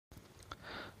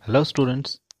Hello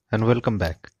students and welcome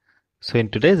back. So in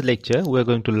today's lecture we are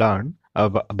going to learn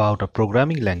about a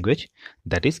programming language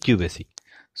that is Qbasic.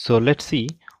 So let's see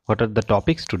what are the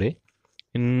topics today.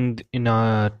 In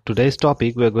today's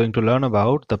topic we are going to learn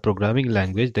about the programming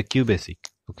language the Qbasic.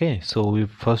 Okay, so we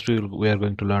are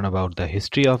going to learn about the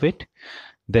history of it,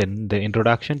 then the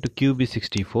introduction to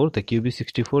Qb64. The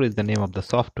Qb64 is the name of the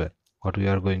software what we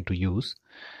are going to use,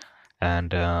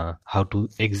 and how to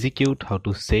execute, how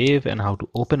to save, and how to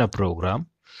open a program,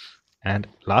 and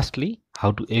lastly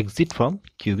how to exit from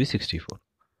Qb64.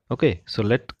 Okay, so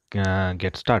let's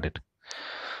get started.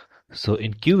 So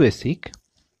in Qbasic,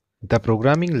 the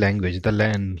programming language, the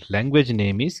language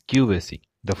name is Qbasic.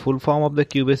 The full form of the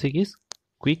Qbasic is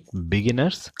Quick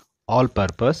Beginners All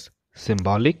Purpose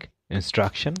Symbolic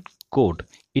Instruction Code.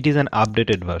 It is an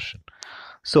updated version.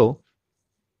 So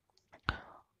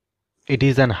it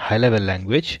is an high-level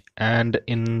language, and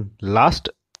in last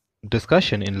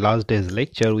day's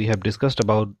lecture we have discussed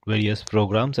about various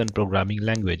programs and programming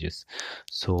languages.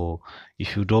 So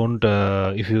if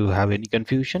you have any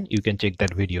confusion, you can check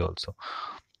that video also.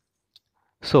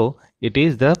 So it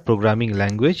is the programming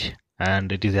language,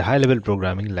 and it is a high-level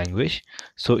programming language.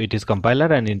 So it is compiler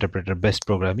and interpreter based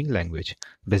programming language.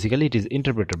 Basically it is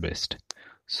interpreter based.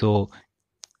 So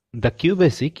the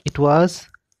Qbasic, it was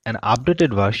an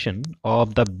updated version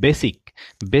of the Basic.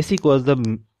 Basic was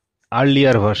the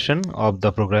earlier version of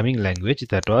the programming language,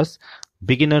 that was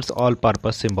beginners all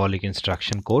purpose symbolic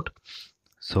instruction code.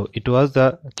 So it was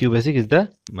the Qbasic is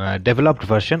the developed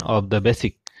version of the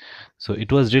Basic. So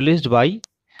it was released by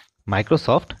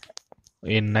Microsoft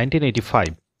in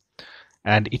 1985,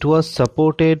 and it was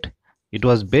supported. It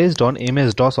was based on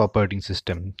MS-DOS operating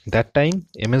system. That time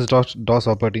MS-DOS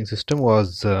operating system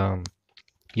was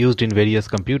used in various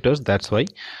computers. That's why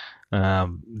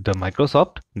the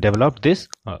Microsoft developed this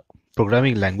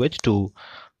programming language to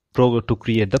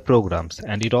create the programs,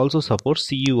 and it also supports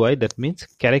CUI, that means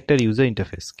character user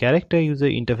interface. Character user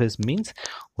interface means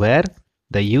where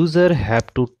the user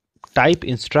have to type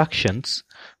instructions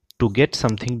to get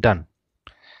something done.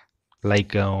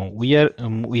 Like we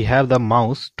have the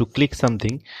mouse to click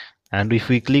something, and if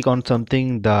we click on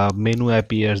something, the menu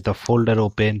appears, the folder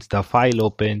opens, the file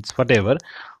opens, whatever.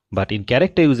 But in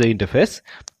character user interface,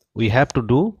 we have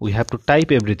to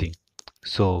type everything.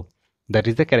 So that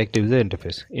is the character user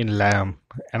interface. In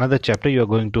another chapter you are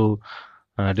going to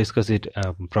discuss it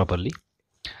properly.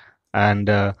 And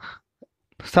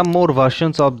some more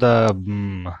versions of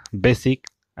the Basic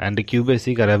and the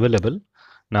Qbasic are available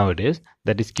nowadays.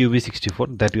 That is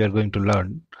Qb64 that we are going to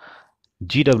learn,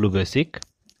 GW Basic,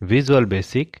 Visual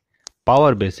Basic,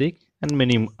 Power Basic, and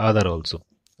many other also.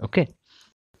 Okay,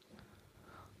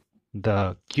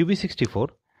 the Qb64,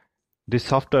 this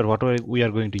software what we are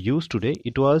going to use today,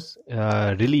 it was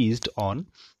released on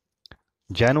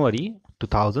January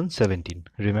 2017.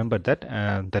 Remember that.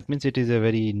 That means it is a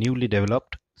very newly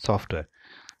developed software,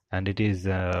 and it is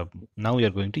now we are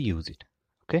going to use it.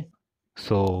 Okay,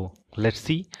 so let's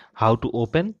see how to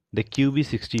open the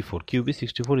Qb64.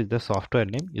 Qb64 is the software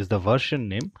name, is the version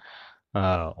name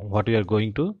what we are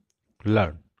going to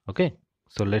learn. Okay,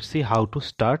 so let's see how to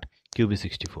start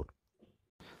Qb64.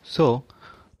 So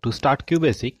to start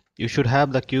Qbasic, you should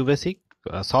have the Qbasic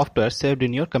software saved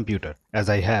in your computer, as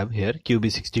I have here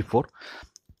Qb64.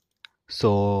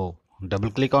 So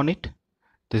double click on it.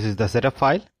 This is the setup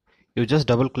file. You just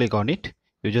double click on it.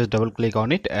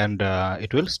 And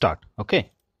it will start.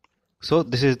 Okay, so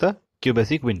this is the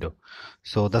Qbasic window.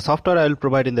 So the software I will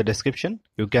provide in the description.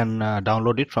 You can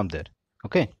download it from there.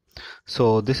 Okay,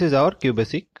 so this is our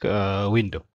Qbasic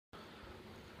window.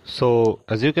 So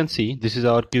as you can see, this is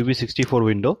our Qb64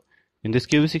 window. In this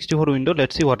Qb64 window,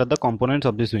 let's see what are the components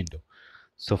of this window.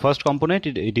 So first component,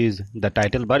 it is the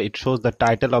title bar. It shows the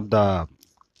title of the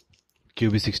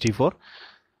Qb64.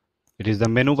 It is the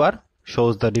menu bar,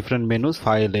 shows the different menus: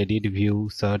 file, edit, view,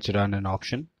 search, run, and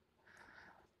option.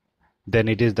 Then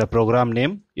it is the program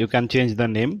name. You can change the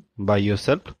name by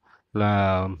yourself. We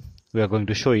are going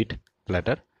to show it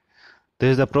later.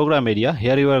 This is the program area.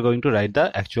 Here you are going to write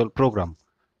the actual program.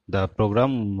 The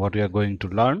program what we are going to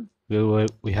learn,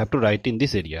 we have to write in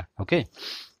this area. Okay,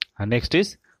 and next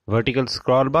is vertical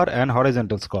scroll bar and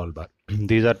horizontal scroll bar.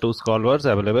 These are two scroll bars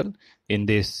available in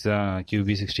this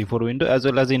Qb64 window, as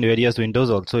well as in various windows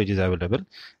also it is available.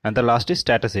 And the last is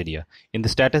status area. In the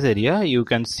status area, you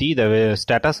can see the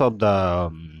status of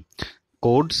the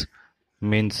codes.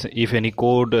 Means if any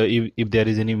code, if there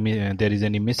is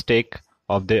any mistake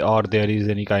of or there is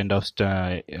any kind of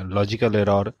logical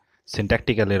error,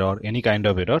 syntactical error, any kind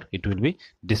of error, it will be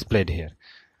displayed here.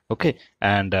 Okay,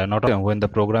 and not when the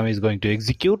program is going to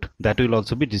execute, that will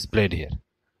also be displayed here.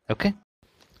 Okay,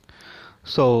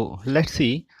 so let's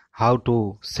see how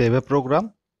to save a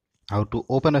program, how to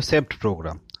open a saved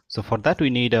program. So for that we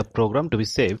need a program to be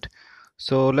saved.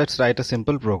 So let's write a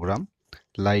simple program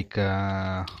like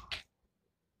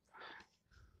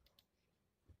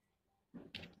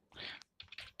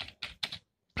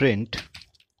print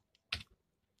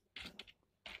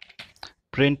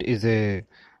is a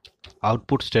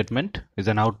output statement, is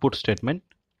an output statement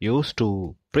used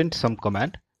to print some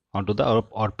command onto the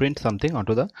or print something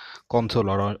onto the console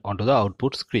or onto the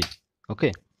output screen.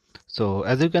 Okay, so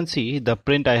as you can see, the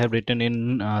print I have written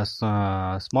in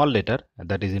small letter,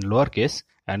 that is in lowercase,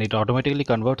 and it automatically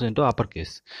converts into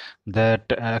uppercase.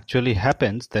 That actually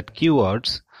happens that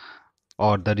keywords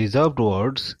or the reserved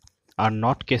words are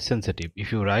not case sensitive.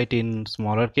 If you write in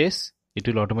smaller case, it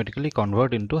will automatically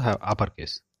convert into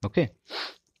uppercase. Okay,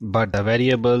 but the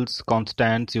variables,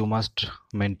 constants, you must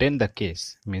maintain the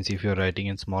case. Means if you are writing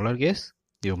in smaller case,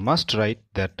 you must write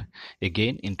that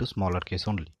again into smaller case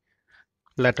only.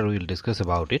 Later we will discuss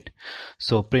about it.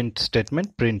 So print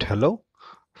statement, print hello.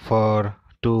 For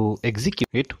to execute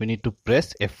it, we need to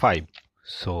press F5.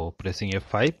 So pressing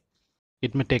F5,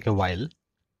 it may take a while.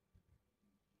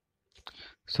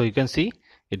 So you can see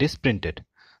it is printed.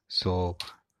 So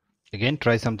again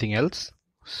try something else.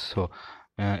 So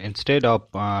instead of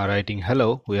writing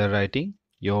hello, we are writing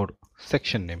your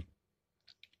section name,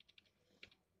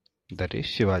 that is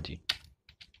Shivaji.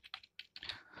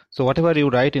 So whatever you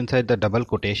write inside the double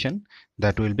quotation,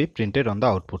 that will be printed on the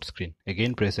output screen.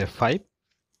 Again press F5.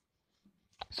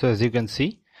 So as you can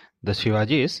see, the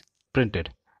Shivaji is printed.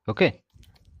 Okay,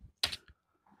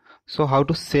 so how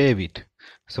to save it?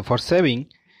 So for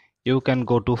saving, you can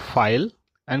go to file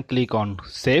and click on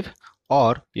save,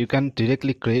 or you can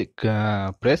directly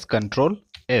press Ctrl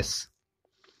S.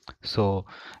 So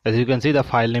as you can see, the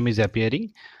file name is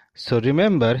appearing. So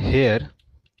remember here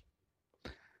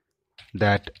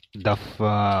that the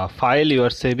file you are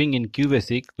saving in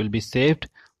Qbasic will be saved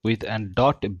with an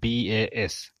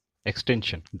 .bas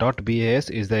extension. .bas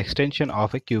is the extension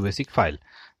of a Qbasic file.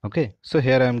 Okay, so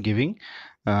here I am giving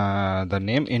the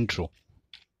name intro.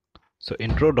 So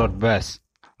intro.bas.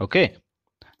 Okay,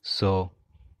 so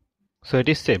it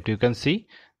is saved. You can see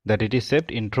that it is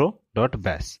saved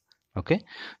intro.bas. Okay,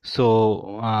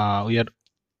 so we are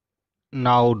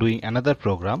now doing another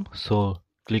program. So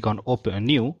click on open a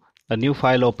new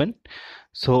file open.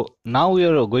 So now we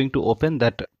are going to open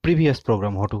that previous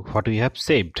program what we have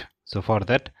saved. So for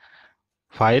that,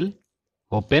 file,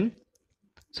 open.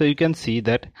 So you can see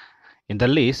that in the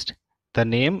list the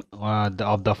name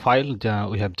of the file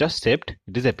we have just saved,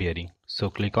 it is appearing. So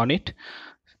click on it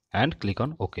and click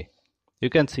on OK. You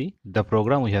can see the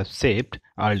program we have saved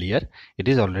earlier, it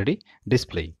is already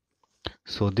displaying.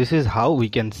 So this is how we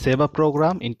can save a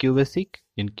program in Qbasic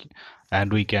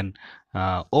and we can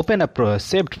open a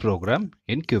saved program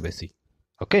in Qbasic.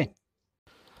 Okay.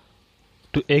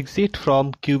 To exit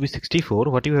from Qb64,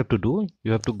 what you have to do,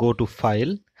 you have to go to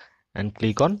file and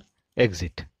click on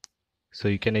exit. So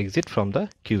you can exit from the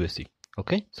Qbasic.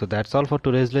 Okay, so that's all for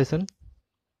today's lesson.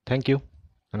 Thank you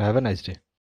and have a nice day.